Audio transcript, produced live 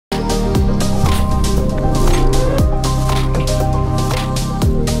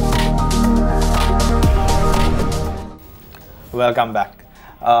welcome back.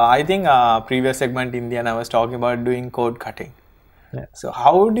 I think previous segment Indian I was talking about doing code cutting. Yeah. So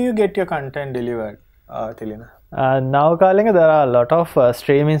how do you get your content delivered, Tilina? Now, Kalinga, there are a lot of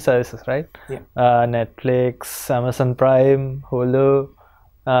streaming services, right? Yeah. Netflix, Amazon Prime, Hulu.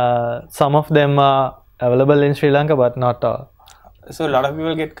 Some of them are available in Sri Lanka, but not all. So a lot of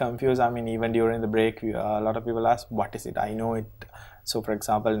people get confused. I mean, even during the break, a lot of people ask, "What is it?" I know it. So, for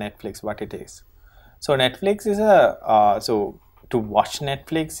example, Netflix, what it is. So Netflix is so to watch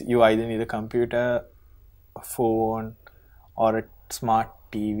Netflix, you either need a computer, a phone, or a smart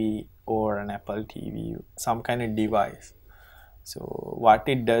TV or an Apple TV, some kind of device. So what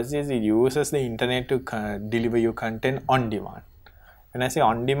it does is it uses the internet to deliver your content on demand. When I say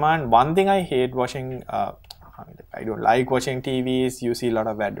on demand, one thing I hate watching, I don't like watching TV is you see a lot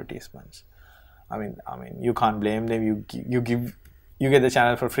of advertisements. I mean, you can't blame them. You get the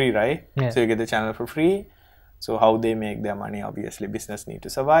channel for free, right? Yeah. So you get the channel for free. So how they make their money? Obviously, business need to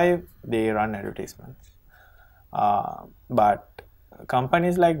survive. They run advertisements. But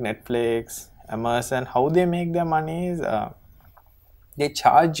companies like Netflix, Amazon, how they make their money is they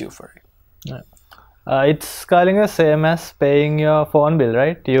charge you for it. Yeah. It's Kalinga same as paying your phone bill,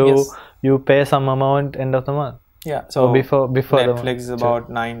 right? Yes. You pay some amount end of the month. Yeah. So before Netflix is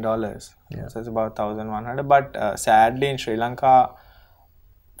about $9. Yeah. So it's about 1,100. But sadly, in Sri Lanka,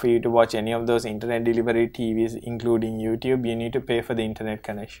 for you to watch any of those internet delivery TVs, including YouTube, you need to pay for the internet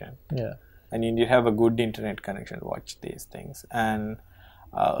connection. Yeah. And you need to have a good internet connection to watch these things. And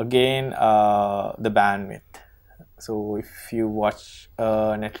again, the bandwidth. So if you watch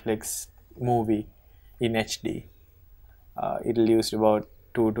a Netflix movie in HD, it'll use about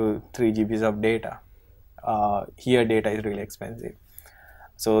 2 to 3 GBs of data. Here data is really expensive.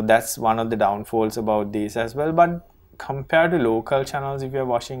 So that's one of the downfalls about this as well. But compared to local channels, if you're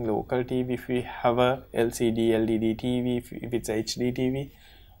watching local TV, if we have a LCD, LED TV, if it's HD TV,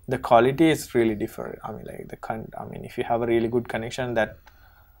 the quality is really different. I mean, like if you have a really good connection, that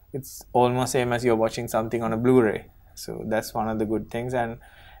it's almost same as you're watching something on a Blu-ray. So that's one of the good things. And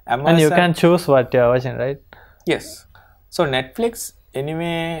Amazon, And you can choose what you're watching, right? Yes. So Netflix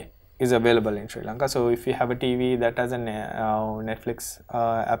anyway is available in Sri Lanka. So if you have a TV that has a Netflix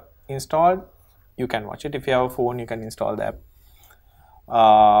app installed, you can watch it. If you have a phone, you can install the app.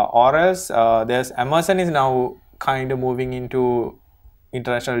 Or else there's Amazon is now kind of moving into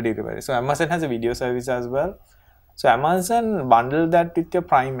international delivery. So Amazon has a video service as well. So Amazon bundle that with your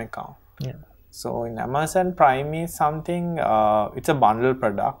Prime account. Yeah. So in Amazon Prime is something, it's a bundle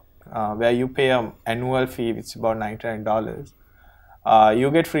product where you pay an annual fee, which is about $99.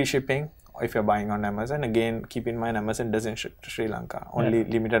 You get free shipping if you're buying on Amazon. Again, keep in mind Amazon doesn't ship to Sri Lanka. Only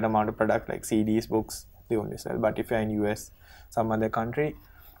limited amount of product like CDs, books, they only sell. But if you're in US, some other country,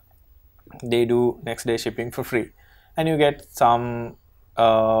 they do next day shipping for free. And you get some,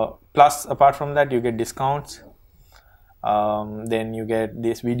 plus apart from that, you get discounts. Then you get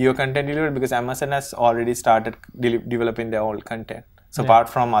this video content delivered because Amazon has already started developing their own content. So apart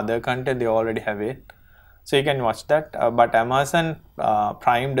from other content, they already have it. So you can watch that. But Amazon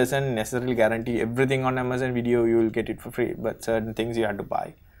Prime doesn't necessarily guarantee everything on Amazon Video. You will get it for free, but certain things you have to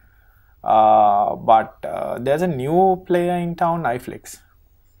buy. But there's a new player in town, iFlix.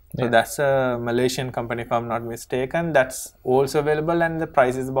 So that's a Malaysian company, if I'm not mistaken. That's also available, and the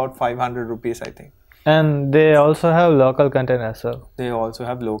price is about 500 rupees, I think. And they also have local content as well. They also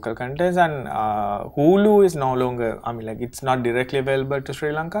have local content, and Hulu is no longer, I mean, like it's not directly available to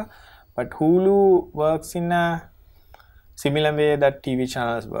Sri Lanka, but Hulu works in a similar way that TV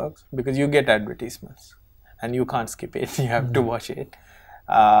channels works because you get advertisements and you can't skip it. You have to watch it.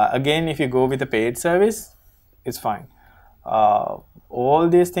 Again, if you go with a paid service, it's fine. All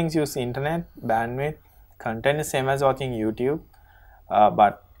these things use internet, bandwidth, content is same as watching YouTube,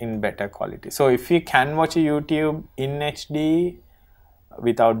 but in better quality. So if you can watch a YouTube in HD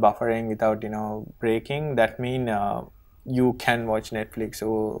without buffering, without breaking, that means you can watch Netflix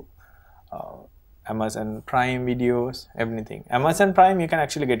or Amazon Prime videos, everything. Amazon Prime, you can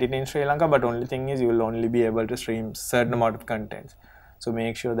actually get it in Sri Lanka, but only thing is you will only be able to stream certain amount of content. So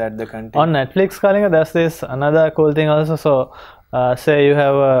make sure that the content on Netflix, Kalinga, there's this another cool thing also. So say you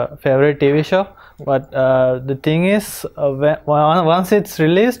have a favorite TV show, but the thing is once it's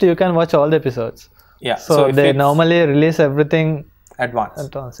released, you can watch all the episodes. Yeah. So they normally release everything at once.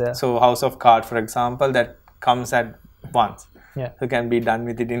 Yeah. So House of Cards, for example, that comes at once. Yeah. So can be done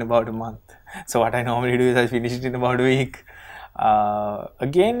with it in about a month. So what I normally do is I finish it in about a week.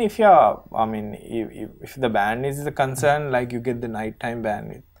 Again, if you're, I mean, if the bandwidth is a concern, like you get the nighttime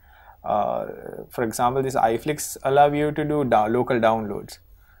bandwidth. For example, this iFlix allow you to do local downloads.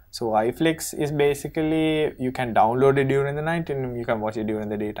 So iFlix is basically you can download it during the night and you can watch it during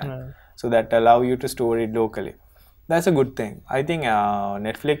the daytime. So that allow you to store it locally. That's a good thing. I think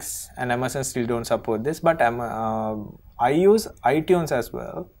Netflix and Amazon still don't support this, but I use iTunes as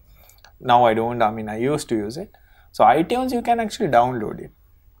well. Now I don't. I mean, I used to use it. So iTunes, you can actually download it.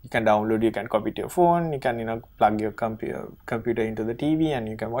 You can download. You can copy to your phone. You can plug your computer into the TV and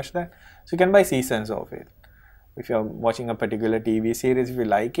you can watch that. So you can buy seasons of it. If you're watching a particular TV series, if you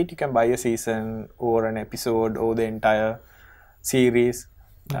like it, you can buy a season or an episode or the entire series.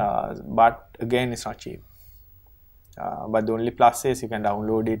 But again, it's not cheap. But the only plus is you can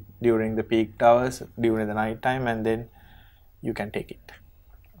download it during the peak hours, during the night time, and then you can take it.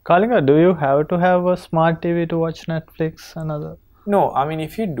 Kalinga, do you have to have a smart TV to watch Netflix and other? No, I mean,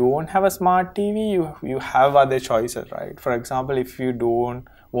 if you don't have a smart TV, you have other choices, right? For example, if you don't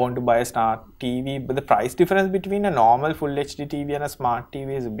want to buy a smart TV, but the price difference between a normal full HD TV and a smart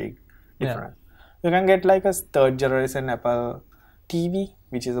TV is a big difference. You can get like a third generation Apple TV,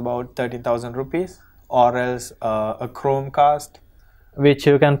 which is about 13,000 rupees, or else a Chromecast, which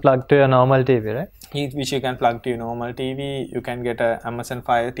you can plug to your normal TV, right? Which you can plug to your normal TV. You can get a Amazon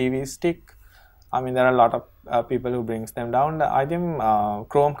Fire TV stick. I mean, there are a lot of people who brings them down. I think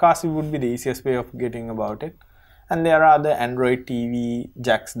Chromecast would be the easiest way of getting about it. And there are other Android TV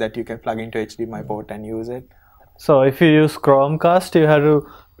jacks that you can plug into HDMI port and use it. So if you use Chromecast, you have to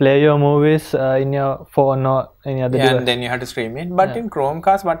play your movies in your phone or any other device. And then you have to stream it. But in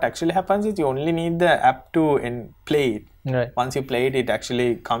Chromecast, what actually happens is you only need the app to play it. Right. Once you play it, it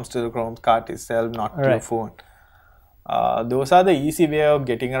actually comes to the Chromecast itself, not to your phone. Those are the easy way of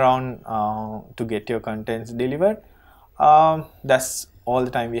getting around to get your contents delivered. That's all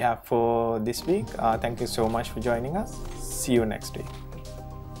the time we have for this week. Thank you so much for joining us. See you next week.